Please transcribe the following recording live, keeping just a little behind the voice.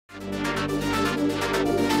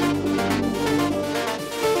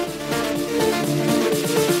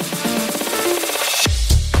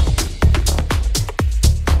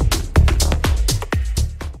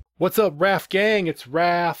What's up, RAF gang? It's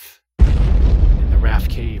RAF in the RAF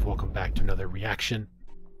Cave. Welcome back to another reaction.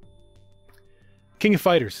 King of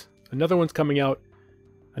Fighters. Another one's coming out.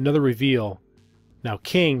 Another reveal. Now,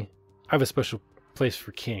 King, I have a special place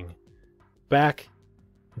for King. Back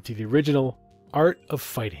into the original Art of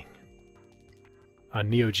Fighting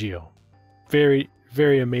on Neo Geo. Very,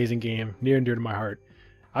 very amazing game. Near and dear to my heart.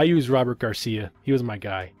 I use Robert Garcia. He was my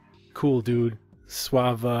guy. Cool dude.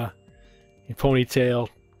 Suave. Ponytail.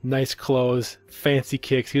 Nice clothes, fancy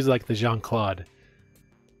kicks. He was like the Jean-Claude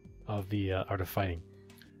of the Art of Fighting.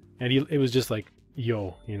 And it was just like,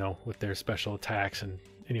 yo, you know, with their special attacks. And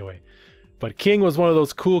anyway, but King was one of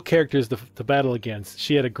those cool characters to battle against.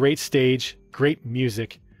 She had a great stage, great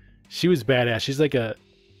music. She was badass. She's like a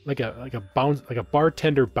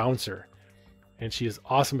bartender bouncer. And she is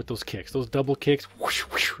awesome with those kicks, those double kicks. Whoosh,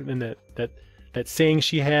 whoosh, and that saying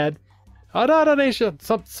she had.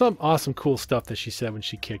 Some awesome cool stuff that she said when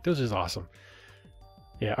she kicked. It was just awesome.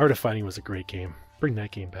 Yeah, Art of Fighting was a great game. Bring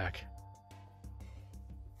that game back.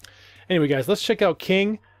 Anyway, guys, let's check out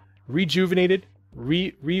King. Rejuvenated,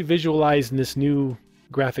 re-visualized in this new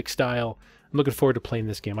graphic style. I'm looking forward to playing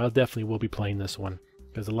this game. I definitely will be playing this one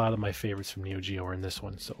because a lot of my favorites from Neo Geo are in this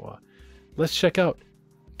one. So let's check out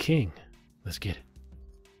King. Let's get it.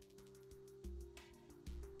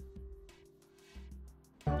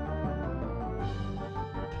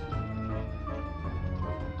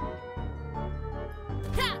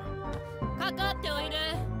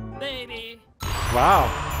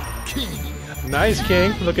 Wow. Nice,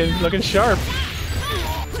 King. Looking sharp.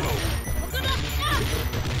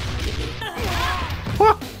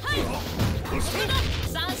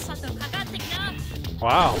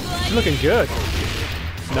 Wow. She's looking good.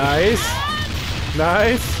 Nice.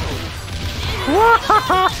 Nice.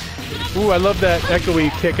 Ooh, I love that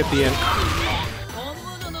echoey kick at the end.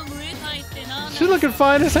 She's looking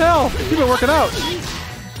fine as hell. She's been working out.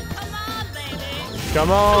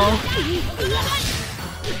 Come on.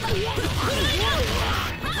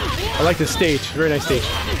 I like the stage. Very nice stage.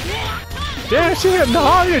 Yeah, she's getting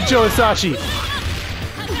hard at Joe Sashi.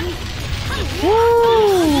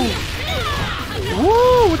 Woo!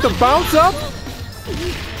 Woo! With the bounce up.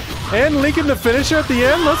 And linking the finisher at the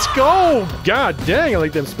end. Let's go. God dang, I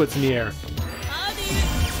like them splits in the air.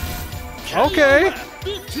 Okay.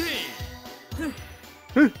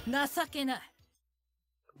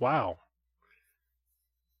 Wow.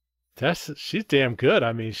 She's damn good.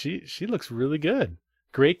 I mean, she looks really good.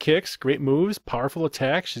 Great kicks, great moves, powerful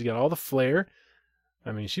attacks. She's got all the flair.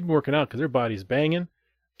 I mean, she's been working out because her body's banging.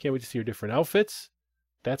 Can't wait to see her different outfits.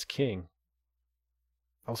 That's King.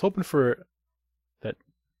 I was hoping for that.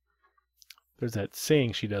 There's that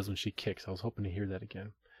saying she does when she kicks. I was hoping to hear that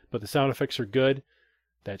again. But the sound effects are good.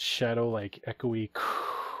 That shadow, like, echoey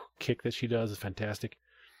kick that she does is fantastic.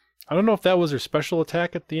 I don't know if that was her special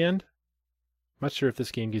attack at the end. I'm not sure if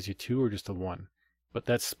this game gives you 2 or just a 1. But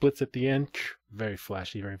that splits at the end, very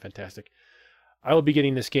flashy, very fantastic. I will be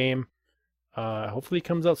getting this game. Hopefully it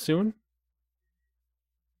comes out soon.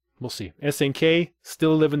 We'll see. SNK,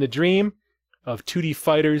 still living the dream of 2D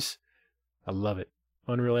fighters. I love it.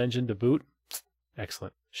 Unreal Engine to boot.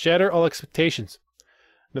 Excellent. Shatter all expectations.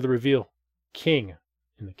 Another reveal. King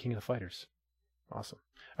in the King of the Fighters. Awesome.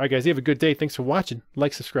 All right, guys, you have a good day. Thanks for watching.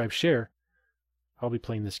 Like, subscribe, share. I'll be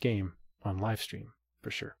playing this game on live stream for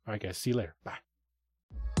sure. All right, guys, see you later. Bye.